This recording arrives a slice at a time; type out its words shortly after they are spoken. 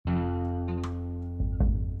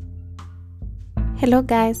Hello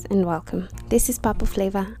guys and welcome. This is Papa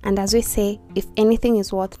Flavor, and as we say, if anything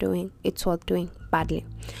is worth doing, it's worth doing badly.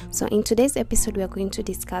 So in today's episode we are going to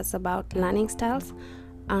discuss about learning styles,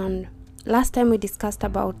 and last time we discussed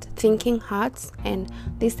about thinking hearts, and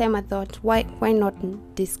this time I thought why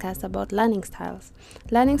not discuss about learning styles.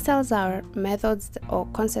 Learning styles are methods or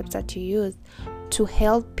concepts that you use to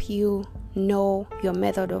help you know your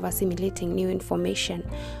method of assimilating new information.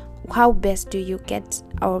 How best do you get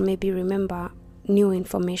or maybe remember new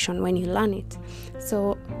information when you learn it?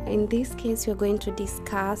 So in this case we're going to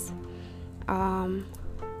discuss the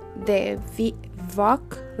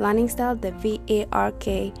VARK learning style, the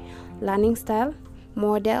VARK learning style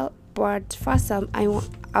model. But first I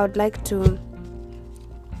would like to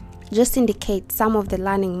just indicate some of the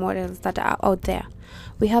learning models that are out there.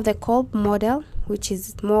 We have the Kolb model, which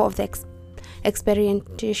is more of the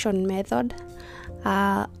experimentation method.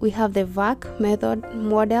 We have the VARK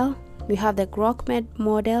model. We have the Grok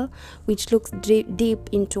model, which looks deep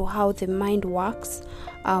into how the mind works.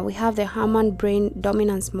 We have the Harman brain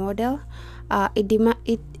dominance model.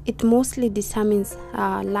 It mostly determines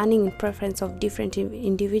learning and preference of different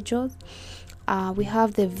individuals. We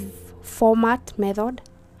have the format method.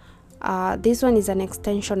 This one is an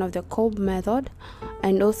extension of the Kolb method.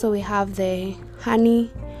 And also we have the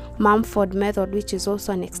Honey-Mumford method, which is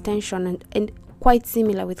also an extension and quite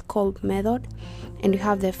similar with Kolb method. And we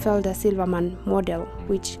have the Felder-Silverman model,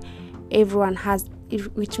 which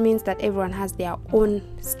means that everyone has their own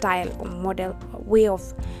style or model, way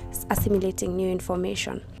of assimilating new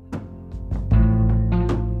information.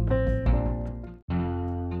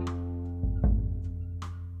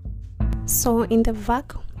 So in the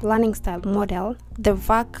VARK learning style model, the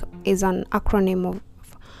VARK is an acronym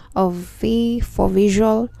of V for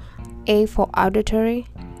visual, A for auditory,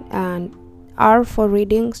 and R for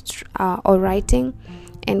reading or writing,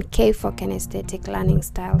 and K for kinesthetic learning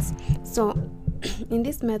styles. So in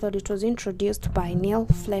this method, it was introduced by Neil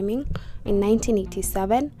Fleming in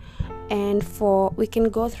 1987, and we can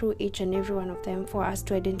go through each and every one of them for us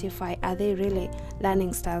to identify, are they really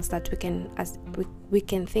learning styles that we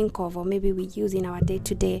can think of, or maybe we use in our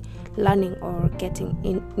day-to-day learning or getting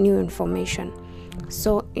new information.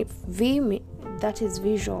 So if V, that is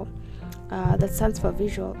visual, that stands for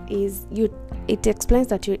visual, it explains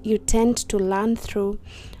that you tend to learn through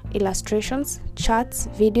illustrations, charts,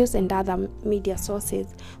 videos, and other media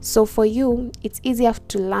sources. So for you, it's easier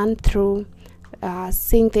to learn through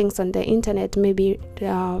seeing things on the internet, maybe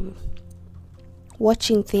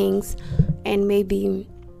watching things, and maybe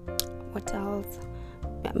what else?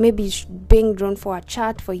 Maybe being drawn for a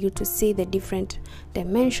chart for you to see the different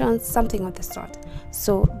dimensions, something of the sort.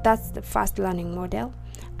 So that's the first learning model.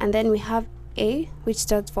 And then we have A, which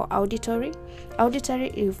stands for auditory.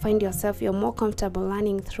 Auditory, you find yourself, you're more comfortable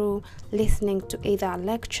learning through listening to either a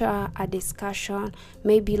lecture, a discussion,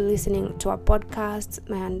 maybe listening to a podcast,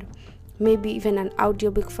 and maybe even an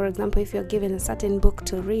audiobook. For example, if you're given a certain book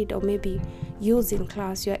to read or maybe use in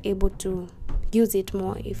class, you're able to use it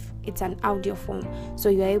more if it's an audio form, so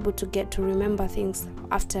you're able to get to remember things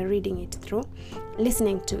after reading it through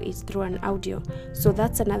listening to it through an audio. So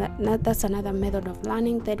that's another method of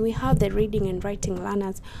learning. Then we have the reading and writing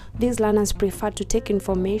learners. These learners prefer to take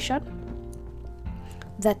information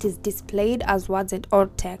that is displayed as words or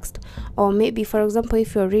text, or maybe, for example,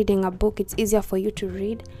 if you're reading a book, it's easier for you to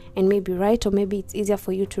read and maybe write, or maybe it's easier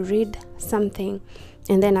for you to read something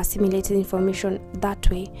and then assimilate the information that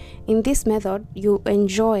way. In this method, you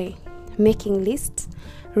enjoy making lists,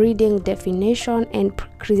 reading definition, and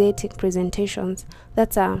creating presentations.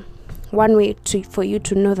 That's one way for you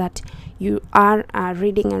to know that you are a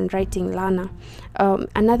reading and writing learner.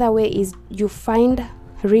 Another way is you find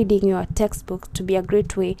reading your textbook to be a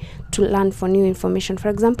great way to learn for new information. For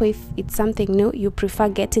example, if it's something new, you prefer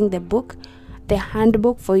getting the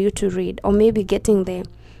handbook for you to read, or maybe getting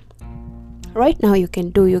right now you can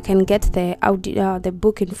get the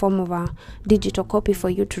book in form of a digital copy for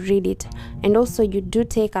you to read it. And also you do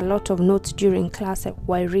take a lot of notes during class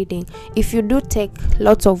while reading. If you do take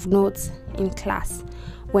lots of notes in class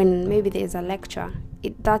when maybe there's a lecture,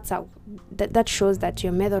 that shows that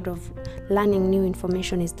your method of learning new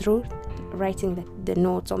information is through writing the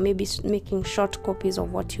notes, or maybe making short copies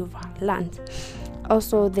of what you've learned.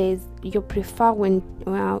 Also, you prefer when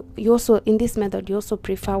in this method you also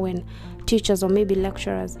prefer when teachers or maybe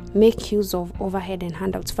lecturers make use of overhead and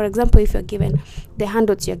handouts. For example, if you're given the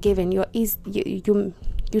handouts you're given, you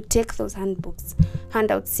take those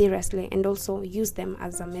handouts seriously and also use them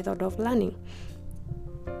as a method of learning.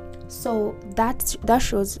 So that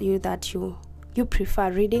shows you that you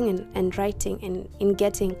prefer reading and writing and in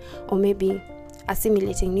getting or maybe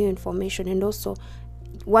assimilating new information, and also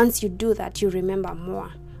once you do that, you remember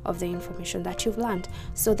more of the information that you've learned.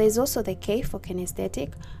 So there's also the K for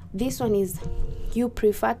kinesthetic. This one is you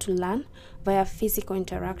prefer to learn via physical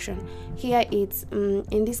interaction. Here it's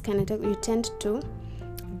in this kinetic, you tend to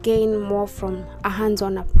gain more from a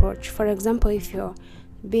hands-on approach. For example, if you're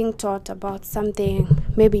being taught about something,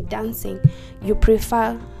 maybe dancing, you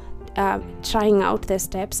prefer trying out the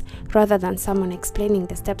steps rather than someone explaining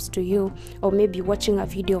the steps to you, or maybe watching a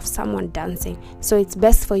video of someone dancing. So it's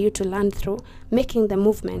best for you to learn through making the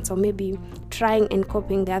movements, or maybe trying and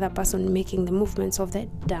copying the other person making the movements of the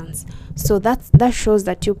dance. So that shows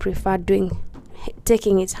that you prefer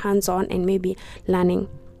taking it hands-on and maybe learning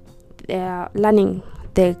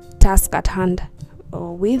the task at hand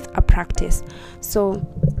with a practice. So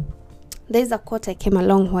there's a quote I came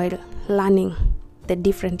along while learning the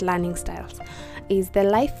different learning styles, is the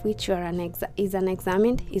life which you are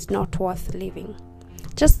unexamined is not worth living.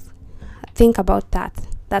 Just think about that.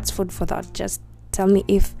 That's food for thought. Just tell me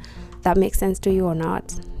if that makes sense to you or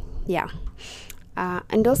not. Yeah.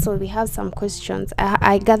 And also we have some questions.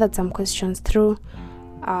 I gathered some questions throughout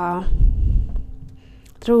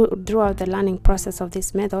the learning process of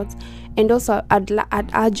these methods, and also I'd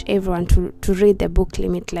urge everyone to read the book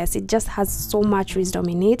Limitless. It just has so much wisdom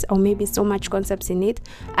in it, or maybe so much concepts in it.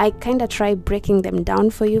 I kind of try breaking them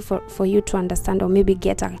down for you for you to understand, or maybe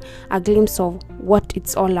get a glimpse of what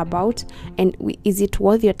it's all about, and is it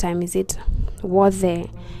worth your time? Is it worth the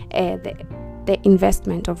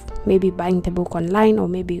investment of maybe buying the book online, or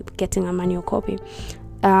maybe getting a manual copy?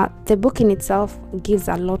 The book in itself gives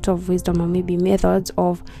a lot of wisdom, or maybe methods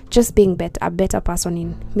of just being a better person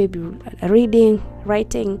in maybe reading,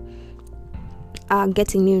 writing,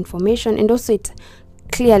 getting new information, and also it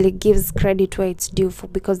clearly gives credit where it's due for,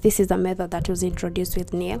 because this is a method that was introduced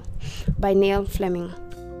by Neil Fleming.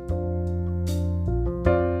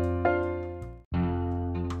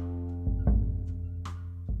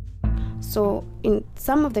 So in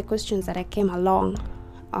some of the questions that I came along,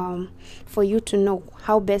 for you to know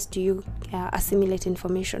how best do you assimilate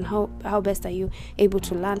information, how best are you able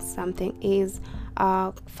to learn something, is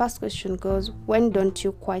first question goes, when don't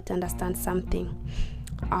you quite understand something?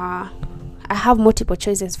 I have multiple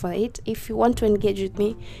choices for it. If you want to engage with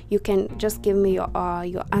me, you can just give me your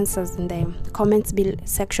answers in the comments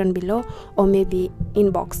section below, or maybe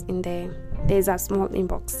inbox there's a small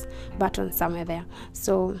inbox button somewhere there.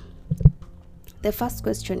 So the first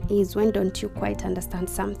question is, when don't you quite understand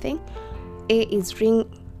something? A is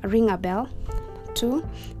ring a bell. 2,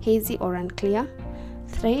 hazy or unclear.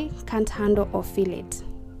 3, can't handle or feel it.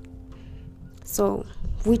 So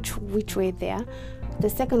which way there? The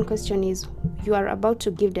second question is, you are about to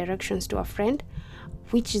give directions to a friend.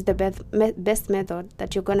 Which is the best method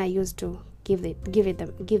that you're gonna use to give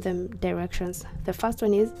them directions? The first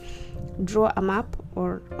one is draw a map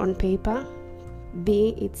or on paper.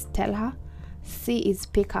 B, it's tell her. C is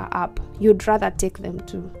pick her up. You'd rather take them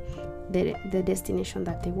to the destination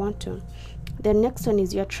that they want to. The next one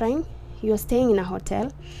is, you're staying in a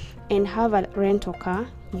hotel and have a rental car.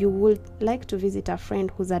 You would like to visit a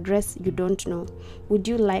friend whose address you don't know. Would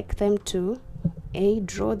you like them to A,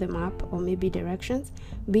 draw the map or maybe directions,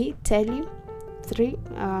 B, tell you, 3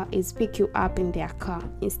 is pick you up in their car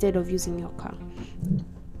instead of using your car.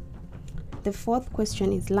 The fourth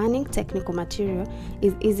question is, learning technical material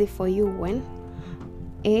is easy for you when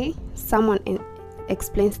A, someone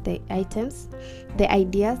explains the items, the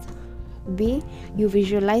ideas. B, you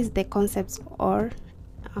visualize the concepts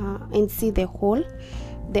and see the whole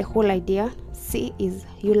idea. C is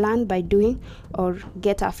you learn by doing or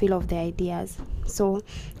get a feel of the ideas. So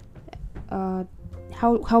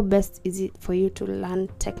how best is it for you to learn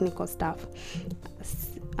technical stuff?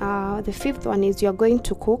 The fifth one is, you're going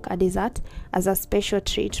to cook a dessert as a special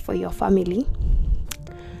treat for your family.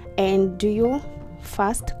 And do you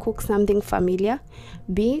first cook something familiar?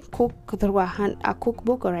 B, cook through a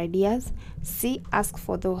cookbook or ideas. C, ask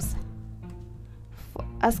for the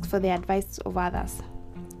advice of others.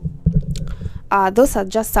 Those are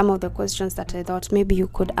just some of the questions that I thought maybe you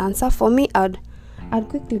could answer. For me, I'd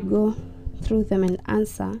quickly go through them and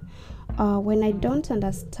answer. When I don't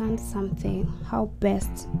understand something, how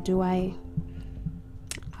best do I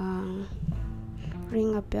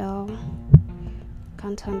ring a bell?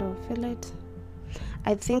 Can't handle, feel it.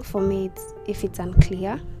 I think for me, if it's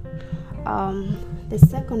unclear. The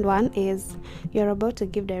second one is, you're about to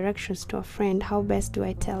give directions to a friend. How best do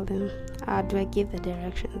I tell them? Do I give the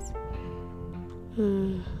directions?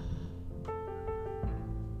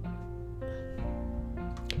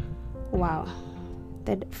 Wow.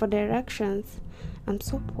 For directions, I'm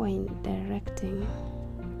so poor in directing.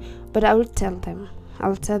 but I'll tell them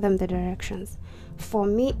the directions. For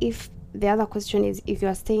me, if the other question is if you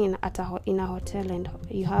are staying in a hotel and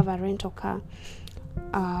you have a rental car,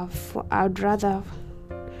 I'd rather,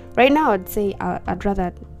 right now I'd say I'd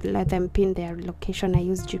rather let them pin their location. I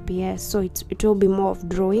use GPS, so it will be more of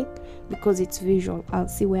drawing because it's visual. I'll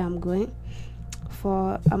see where I'm going.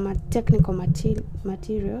 For a technical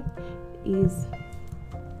material,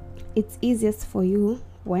 it's easiest for you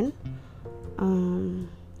when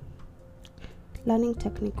learning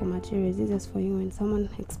technical material is easiest for you when someone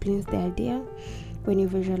explains the idea, when you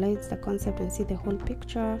visualize the concept and see the whole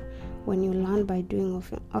picture, when you learn by doing.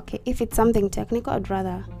 Okay, if it's something technical, I'd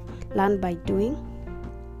rather learn by doing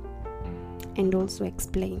and also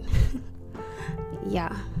explain.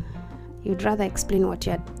 Yeah, you'd rather explain what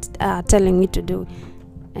you're telling me to do,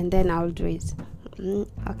 and then I'll do it.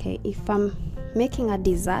 Okay, if I'm making a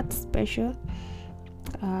dessert special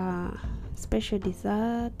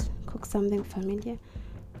dessert, cook something familiar,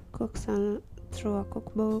 cook some through a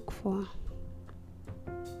cookbook.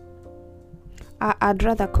 I'd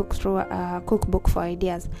rather cook through a cookbook for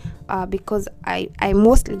ideas, because I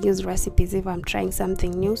mostly use recipes if I'm trying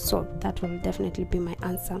something new, so that will definitely be my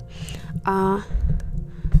answer.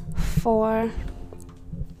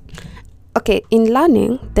 In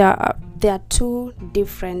learning, there are two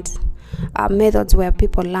different methods where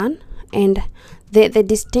people learn, and the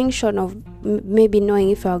distinction of maybe knowing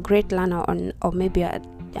if you're a great learner or maybe a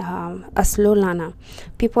slow learner.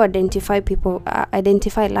 People identify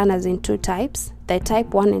learners in two types: the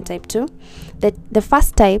type 1 and type 2. The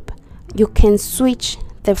first type, you can switch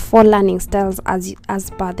the 4 learning styles as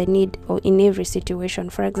per the need or in every situation.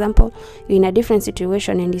 For example, you're in a different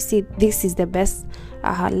situation and you see this is the best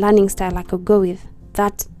learning style I could go with.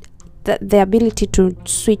 That the ability to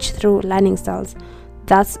switch through learning styles,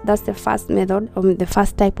 that's the first method, or the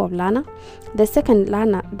first type of learner. The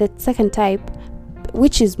second type,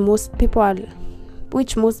 which most people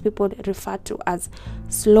refer to as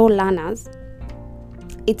slow learners,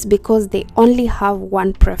 it's because they only have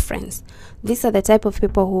one preference. These are the type of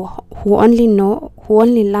people who only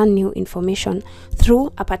learn new information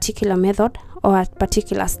through a particular method or a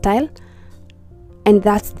particular style, and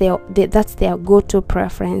that's their go-to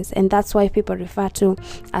preference. And that's why people refer to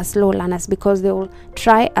as slow learners, because they will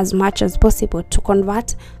try as much as possible to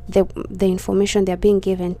convert the information they're being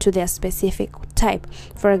given to their specific type.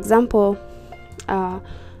 For example,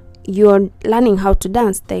 you're learning how to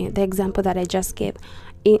dance, the example that I just gave.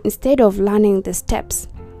 Instead of learning the steps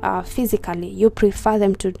physically, you prefer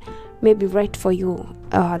them to maybe write for you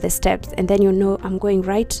the steps, and then I'm going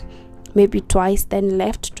right maybe twice, then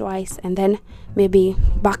left twice, and then maybe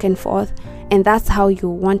back and forth. And that's how you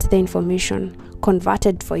want the information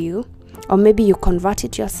converted for you, or maybe you convert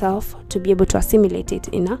it yourself to be able to assimilate it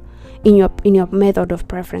in your method of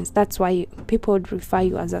preference. That's why people would refer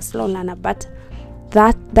you as a slow learner, but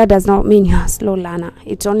that does not mean you're a slow learner.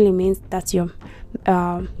 It only means that's your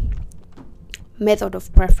method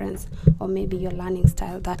of preference, or maybe your learning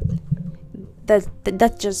style.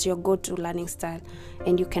 That's just your go-to learning style,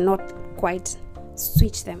 and you cannot quite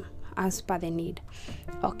switch them as per the need.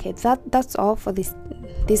 Okay, that's all for this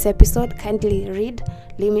episode. Kindly read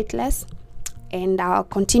Limitless, and I'll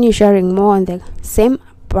continue sharing more on the same,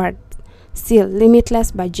 but still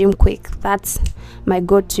Limitless by Jim Kwik. That's my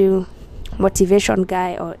go-to motivation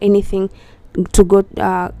guy, or anything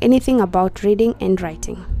about reading and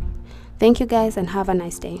writing. Thank you guys, and have a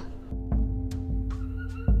nice day.